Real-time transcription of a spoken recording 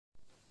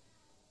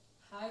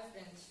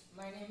friends,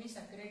 my name is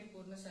Akireti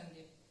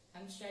Purnasandhi. I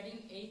am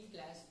studying 8th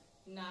class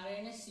in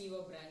RNS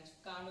CO branch,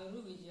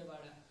 Kanuru,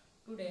 Vijayawada.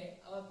 Today,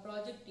 our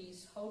project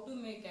is how to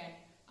make an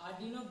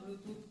Arduino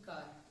Bluetooth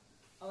car.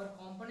 Our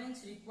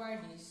components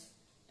required is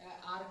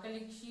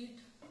acrylic sheet,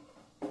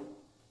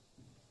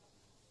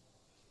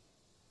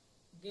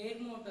 gear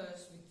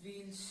motors with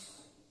wheels,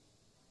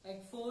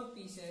 like 4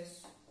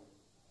 pieces,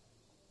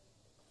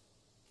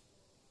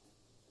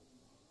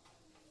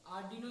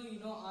 Arduino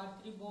UNO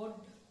R3 board,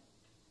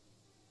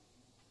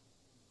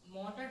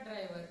 motor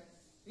driver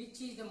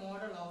which is the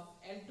model of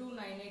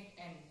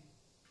L298N,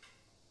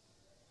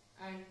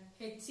 and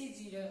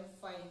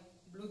HC05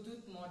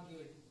 Bluetooth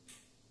module.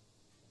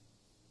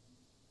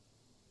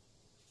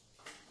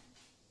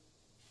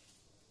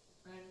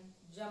 And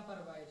jumper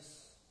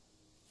wires.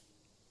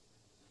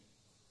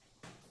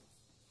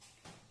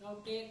 Now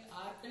take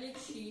acrylic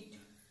sheet,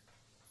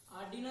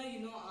 Arduino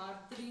UNO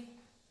R3,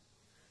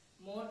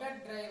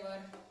 motor driver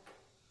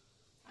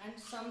and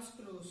some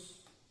screws.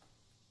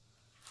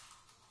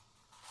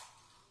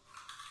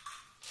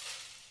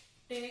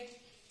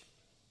 Take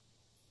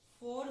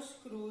 4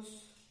 screws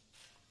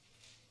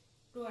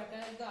to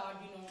attach the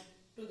Arduino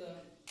to the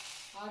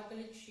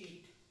acrylic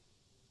sheet.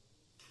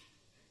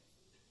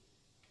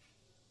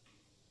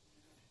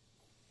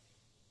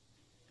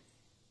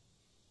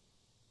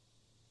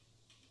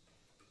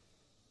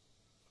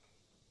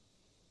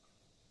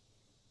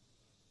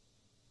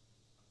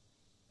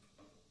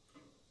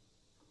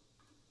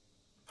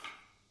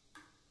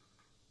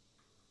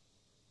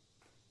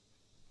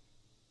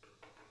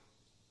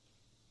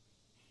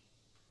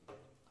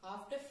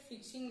 After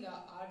fixing the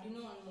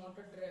Arduino and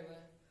motor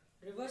driver,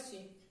 reverse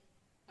it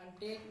and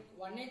take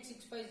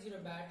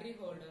 18650 battery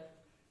holder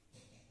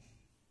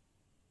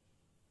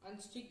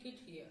and stick it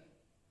here.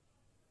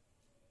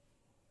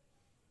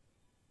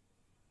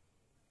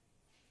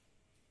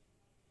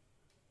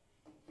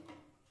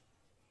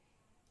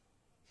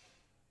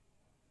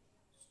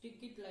 Stick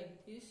it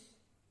like this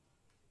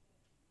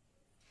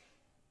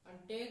and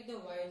take the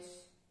wires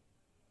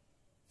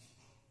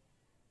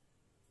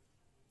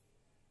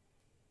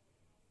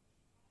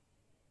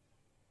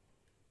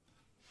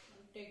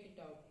and take it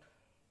out.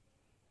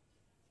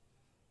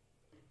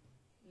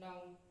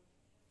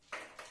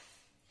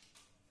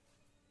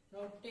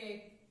 Now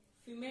take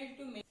female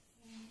to male.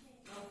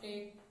 Now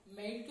take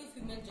male to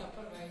female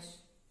jumper wires.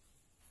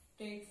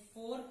 Take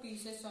 4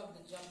 pieces of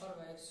the jumper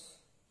wires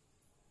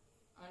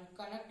and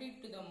connect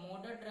it to the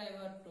motor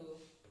driver to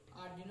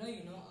Arduino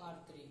UNO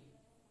R3.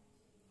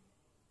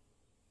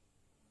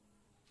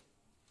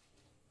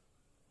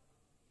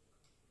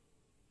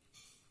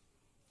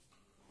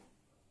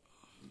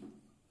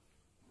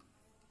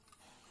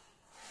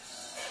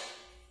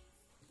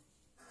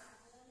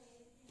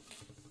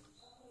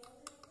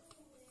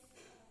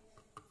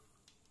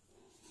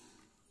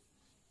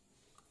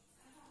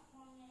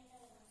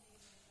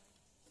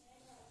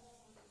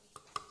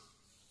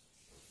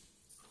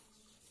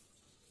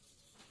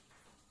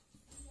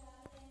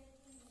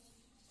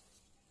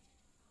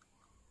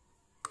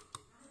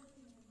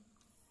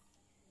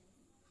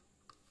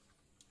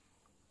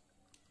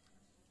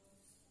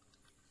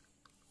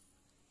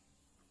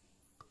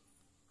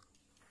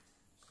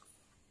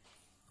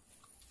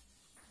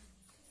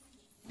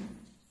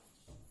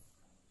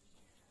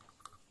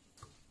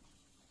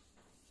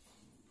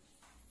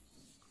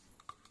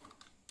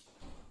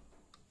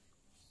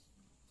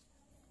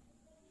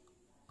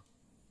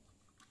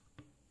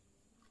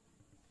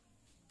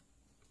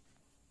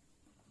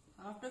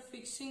 After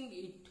fixing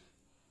it,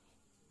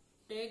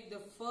 take the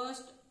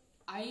first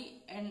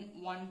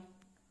IN1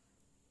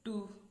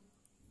 to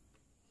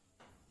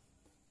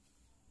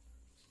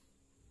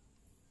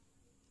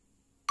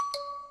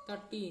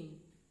 '13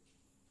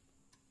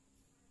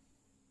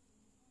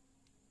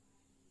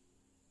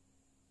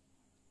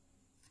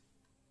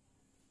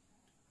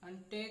 and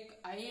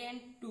take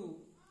IN2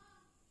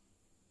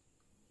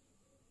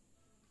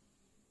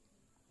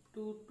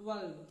 to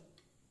 12.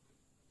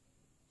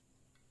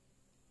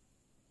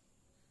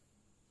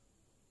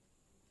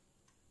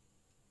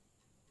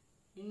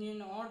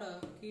 In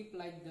order, keep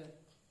like that.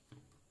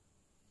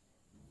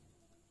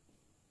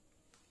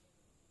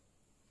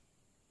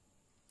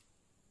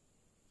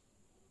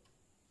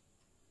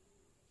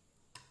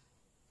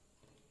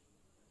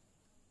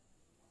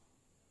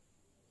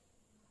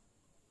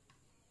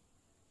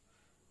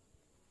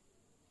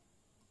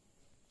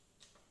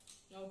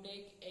 Now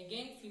take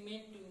again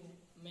female to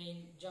male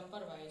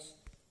jumper wires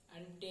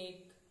and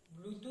take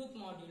Bluetooth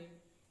module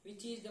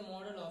which is the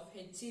model of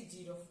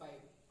HC05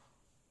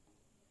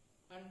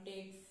 and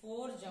take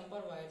 4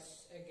 jumper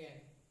wires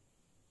again.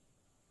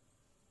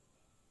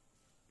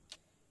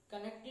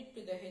 Connect it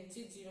to the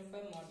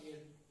HC05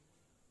 module.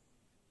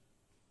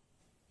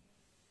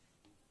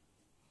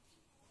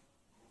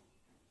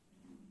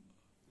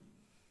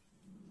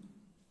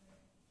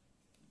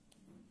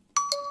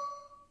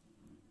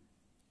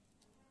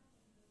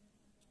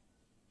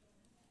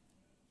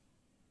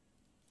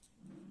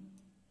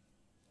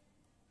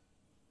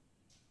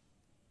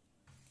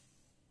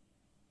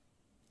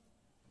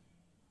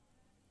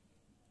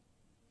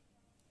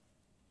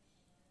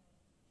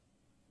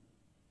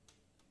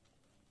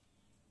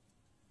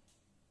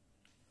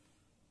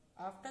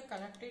 After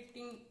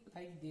connecting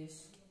like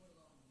this,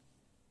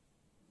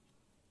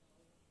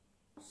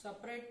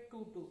 separate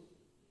two.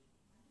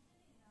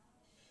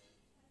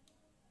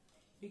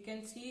 We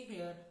can see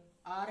here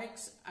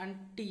RX and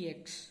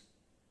TX.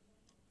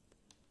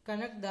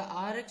 Connect the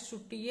RX to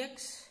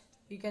TX.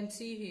 You can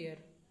see here.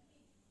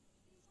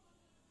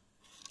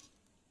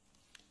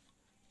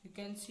 You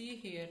can see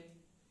here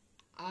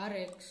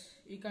RX.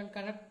 You can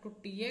connect to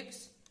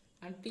TX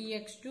and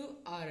TX to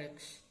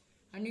RX.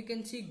 And you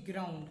can see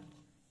ground.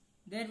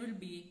 There will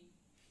be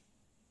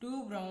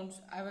two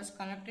grounds. I was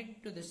connecting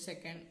to the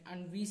second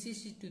and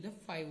VCC to the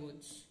 5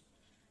 volts.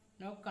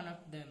 Now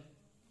connect them.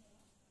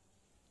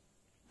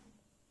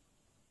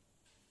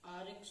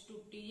 RX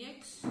to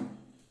TX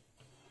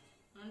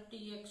and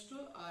TX to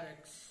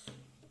RX.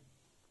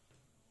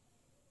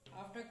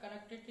 After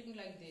connecting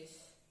like this,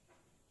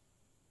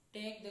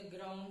 take the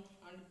ground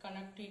and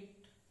connect it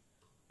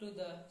to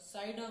the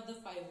side of the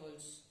 5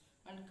 volts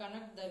and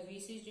connect the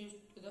VCC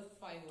to the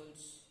 5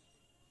 volts.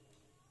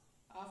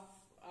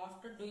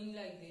 After doing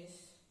like this,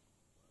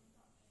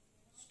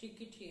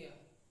 stick it here.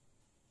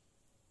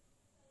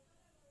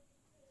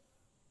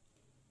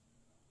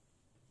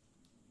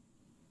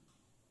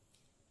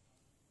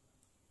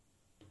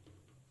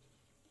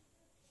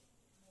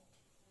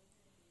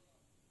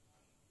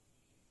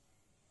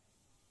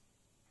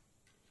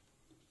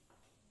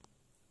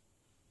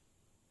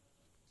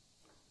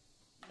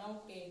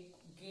 Now take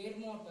gear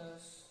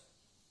motors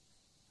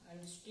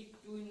and stick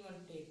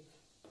 2-in-1 tape.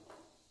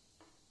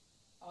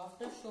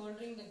 After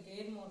soldering the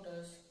gear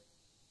motors,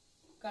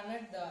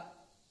 connect the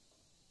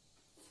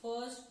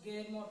first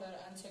gear motor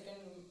and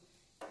second,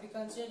 we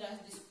consider as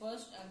this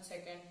first and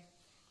second.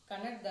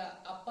 Connect the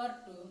upper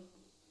to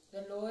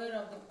the lower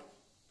of the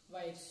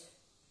wires.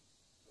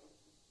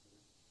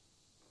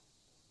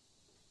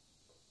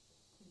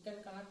 You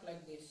can connect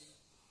like this.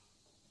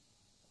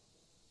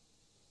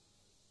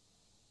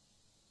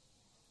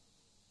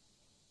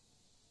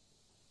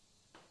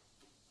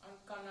 And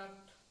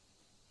connect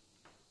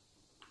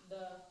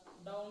the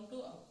down to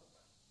up.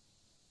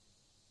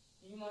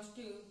 You must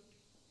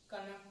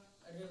connect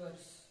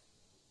reverse.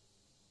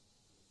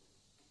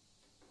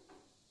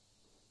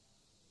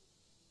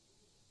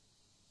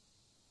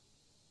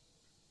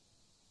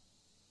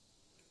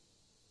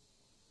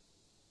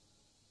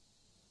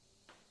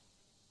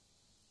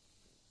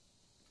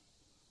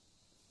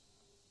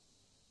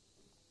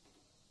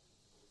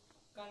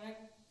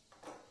 Connect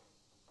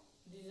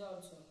this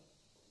also.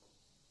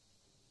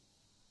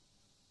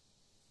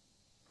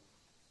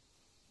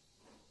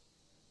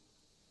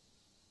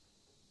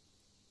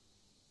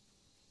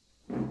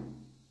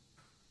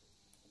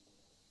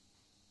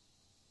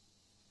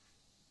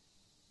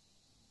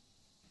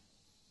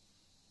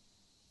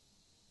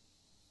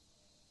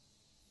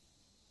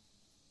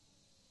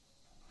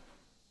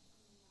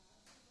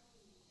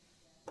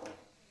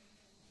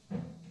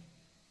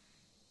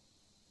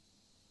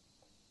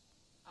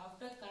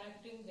 After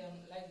connecting them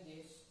like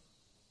this,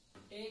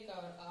 take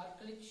our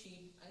acrylic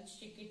sheet and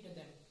stick it to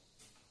them.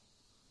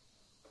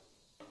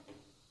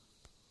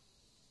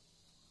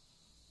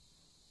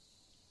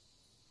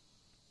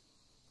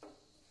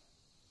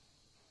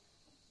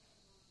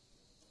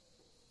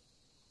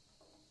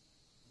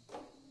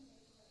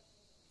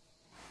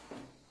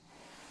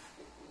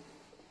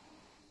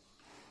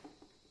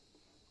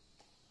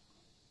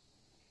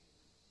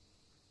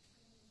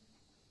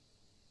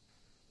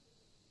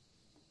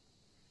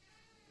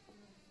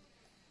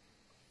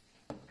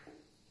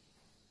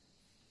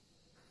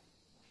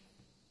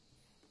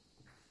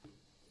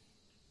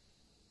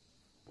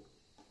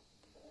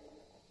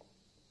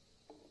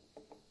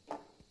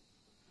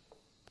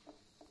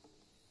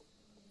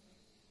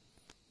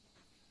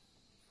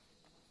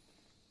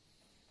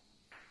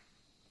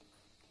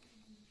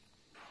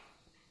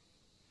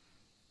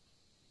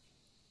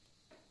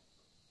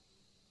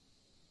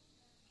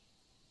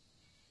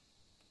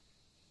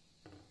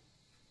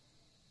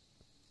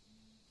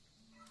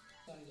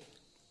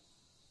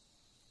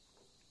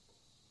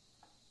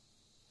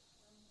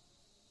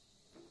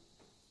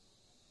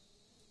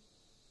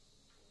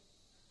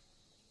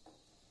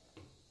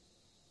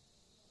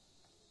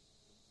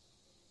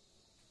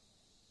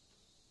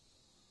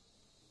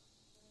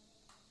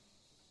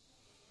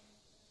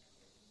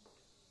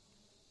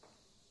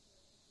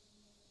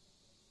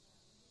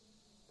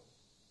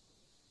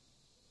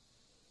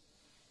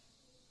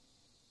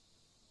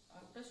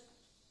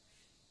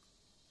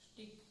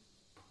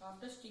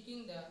 After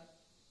sticking the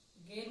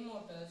gear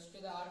motors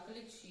to the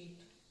acrylic sheet,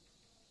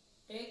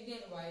 take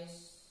their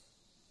wires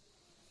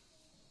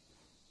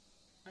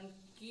and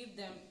keep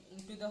them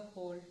into the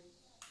hole.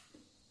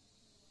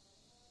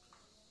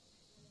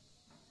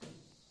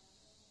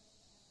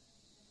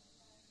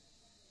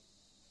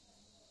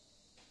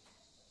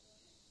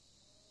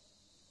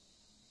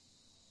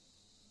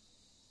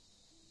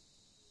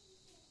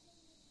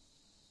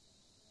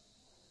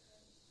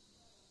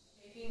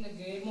 Taking the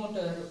gear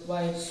motor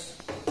wires,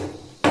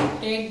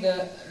 take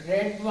the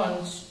red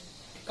ones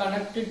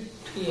connected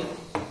here,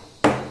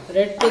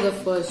 red to the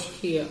first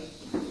here.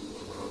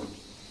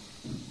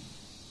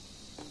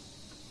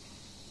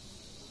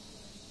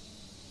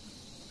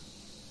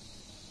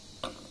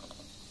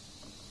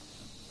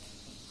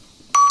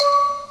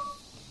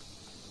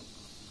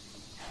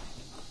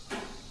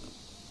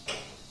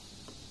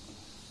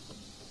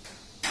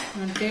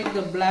 and take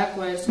the black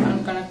wires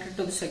and connect it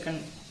to the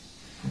second.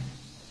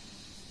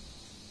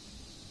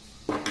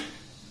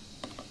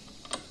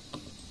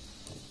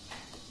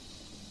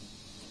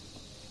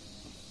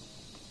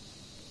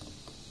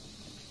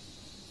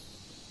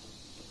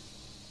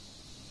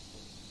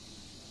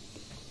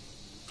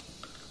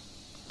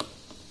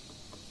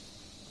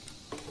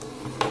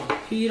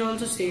 Here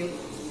also same.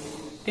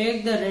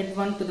 Take the red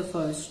one to the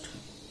first.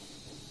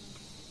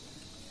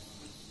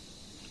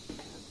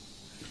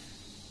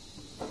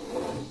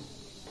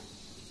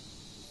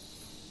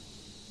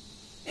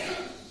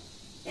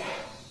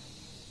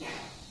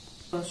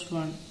 First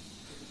one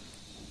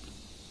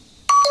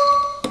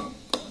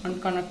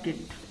and connect it.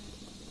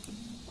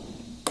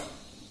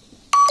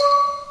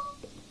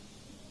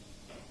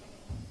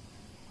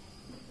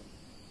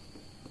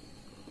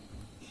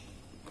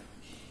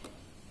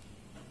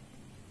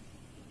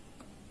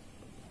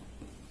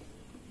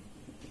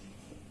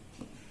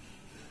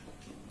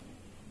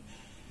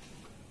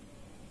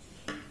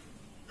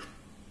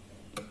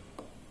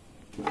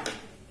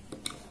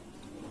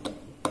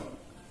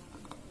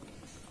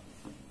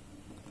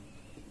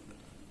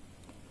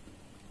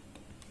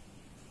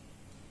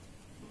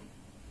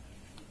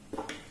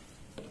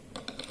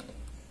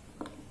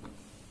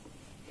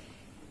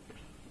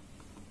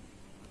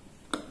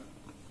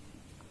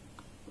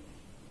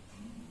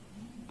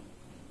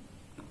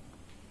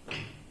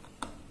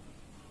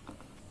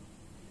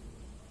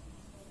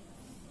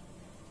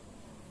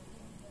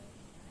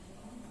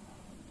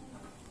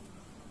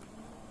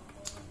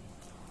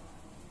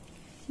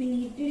 We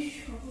need to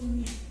show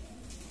me.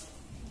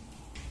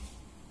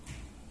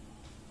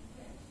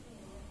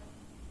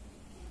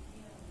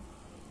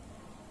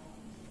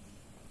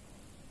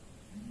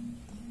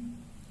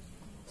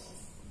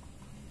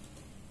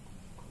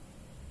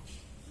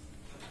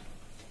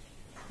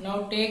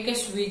 Now take a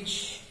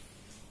switch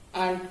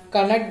and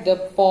connect the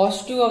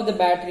positive of the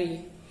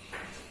battery,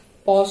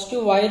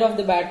 positive wire of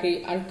the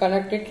battery, and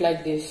connect it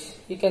like this.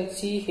 You can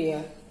see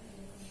here.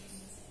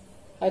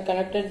 I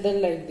connected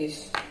them like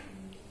this.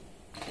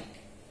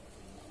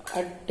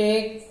 And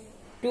take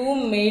two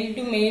male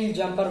to male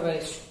jumper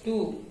wires.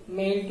 Two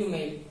male to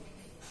male. You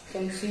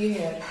can see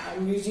here. I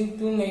am using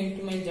two male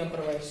to male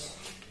jumper wires.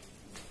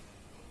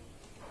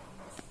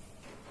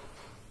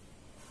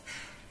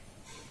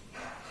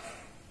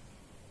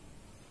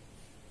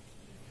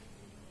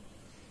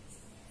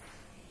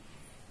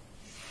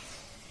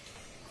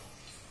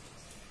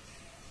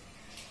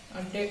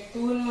 And take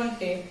 2-in-1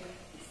 tape.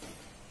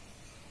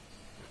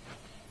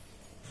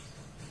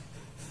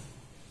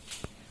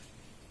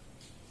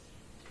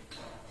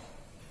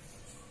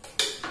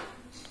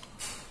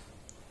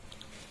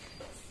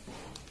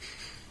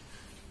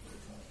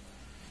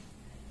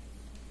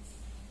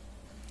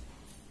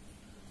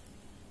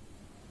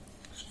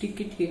 Stick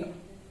it here. You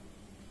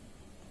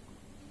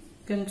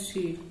can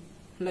see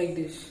like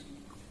this.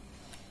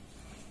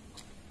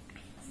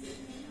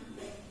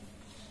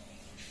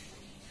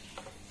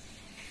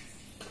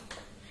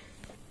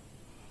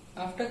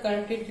 After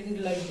connecting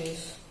it like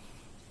this,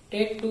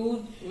 take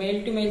two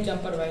male to male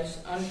jumper wires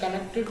and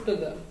connect it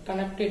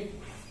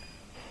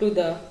to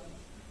the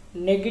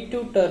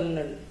negative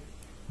terminal. You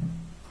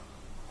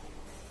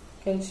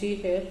can see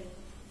here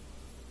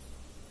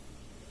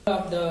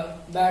of the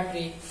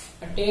battery.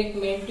 Take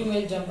male to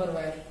male jumper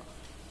wire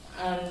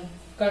and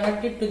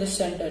connect it to the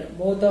center,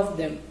 both of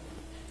them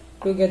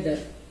together.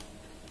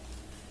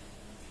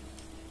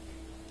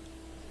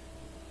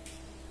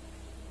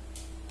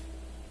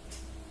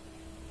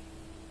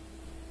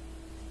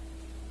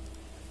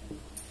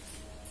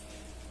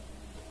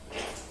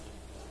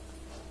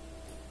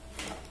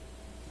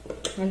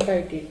 And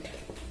tighten it.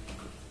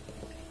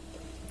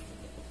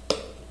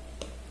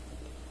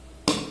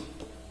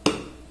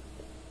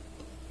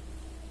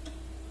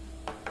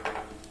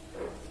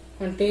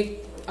 And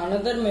take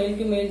another male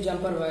to male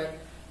jumper wire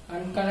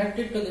and connect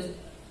it to the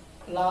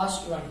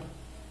last one.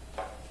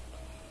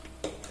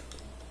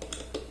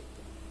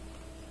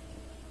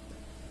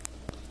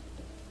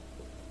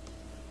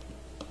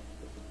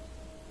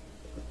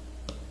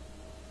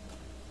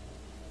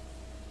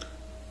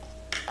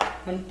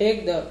 And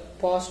take the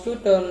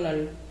positive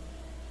terminal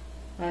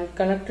and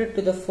connect it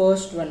to the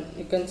first one.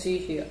 You can see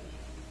here.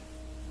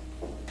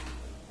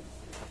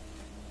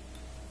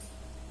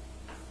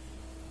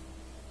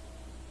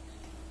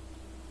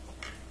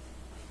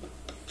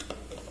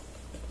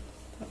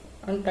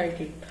 And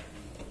tighten it.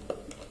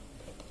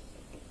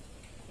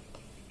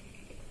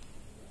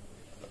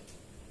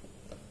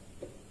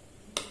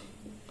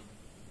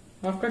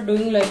 After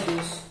doing like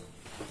this,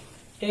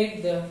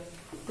 take the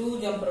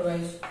two jumper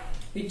wires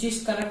which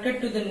is connected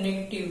to the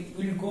negative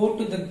will go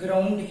to the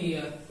ground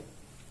here.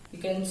 You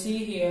can see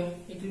here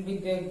it will be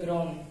the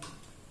ground,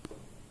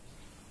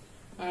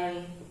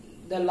 and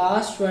the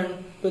last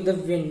one to the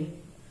win.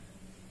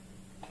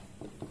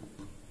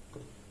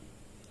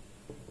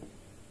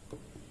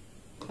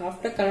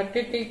 After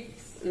connecting it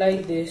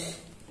like this,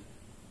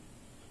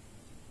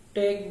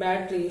 take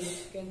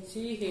batteries. You can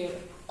see here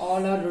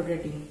all are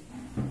rotating,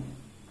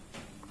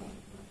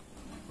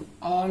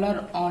 all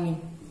are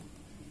on.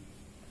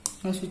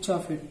 Now switch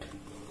off it.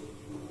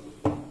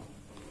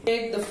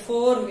 Take the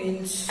 4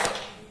 wheels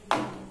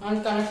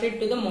and connect it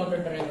to the motor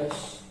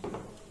drivers.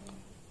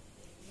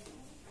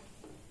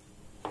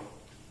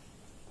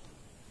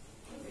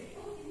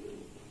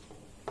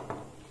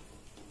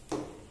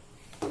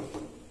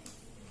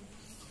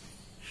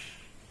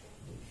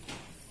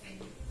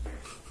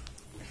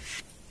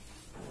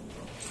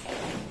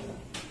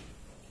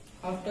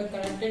 After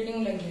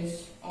connecting like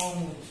this on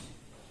it,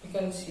 you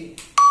can see.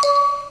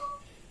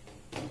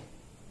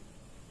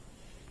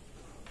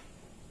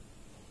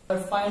 Our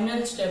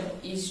final step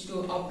is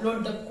to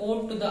upload the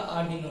code to the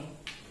Arduino.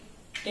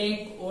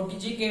 Take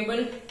OTG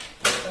cable,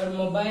 your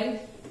mobile,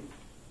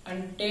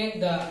 and take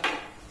the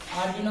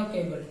Arduino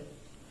cable.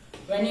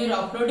 When you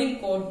are uploading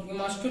code, you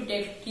must to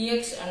take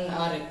TX and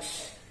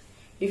RX.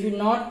 If you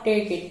not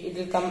take it, it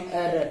will come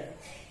error.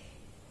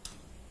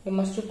 You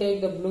must to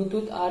take the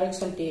Bluetooth,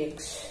 RX and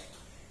TX.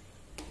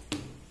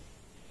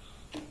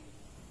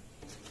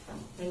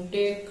 And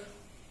take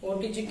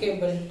OTG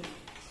cable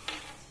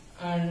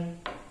and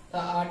the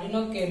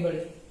Arduino cable.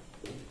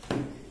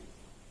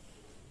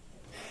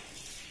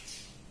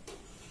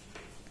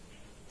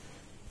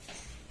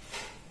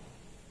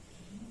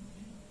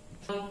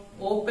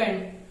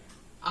 Open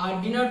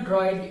Arduino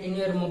Droid in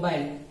your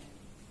mobile.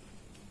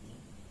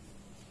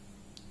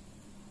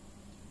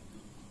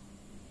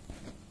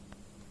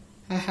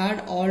 I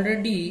had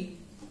already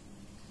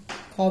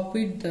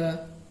copied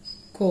the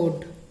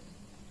code.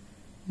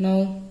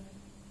 Now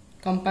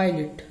compile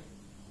it.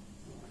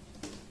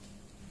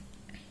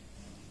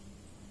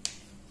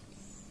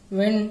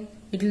 When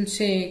it will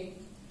say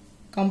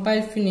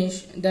compile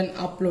finish, then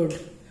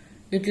upload.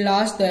 It will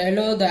ask the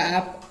allow the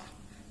app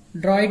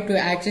Droid to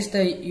access the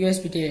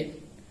USB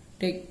tape.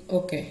 Take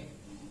OK.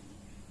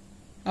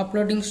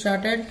 Uploading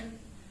started.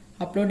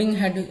 Uploading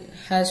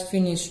has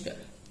finished.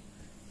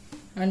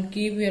 And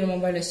keep your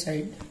mobile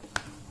aside.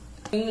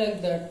 Thing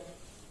like that.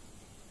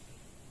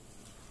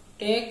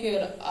 Take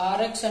your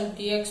RX and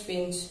TX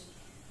pins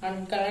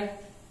and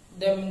connect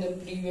them in the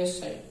previous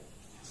side.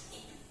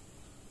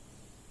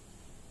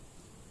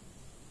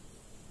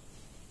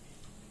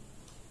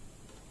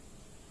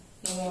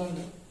 Now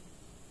you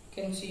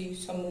can see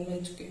some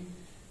movements came.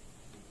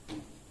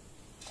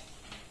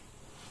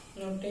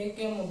 Now take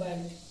your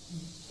mobile.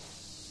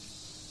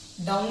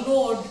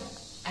 Download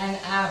an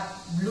app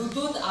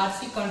Bluetooth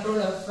RC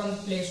controller from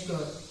Play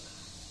Store.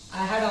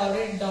 I had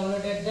already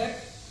downloaded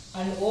that,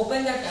 and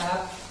open that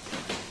app.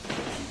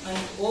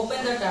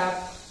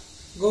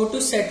 Go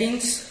to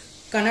settings,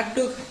 connect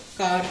to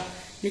car.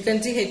 You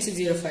can see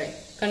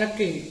HC05. Connect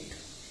to it.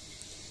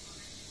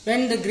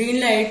 When the green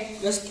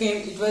light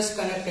came, it was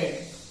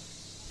connected.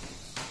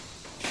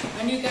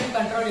 And you can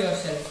control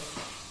yourself.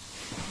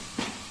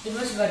 It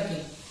was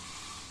working.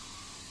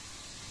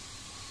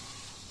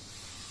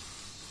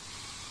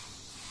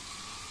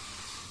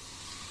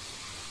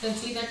 You can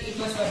see that it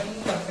was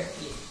working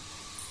perfectly.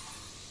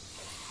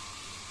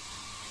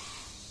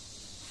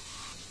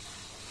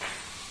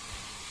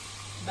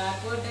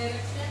 Backward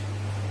direction.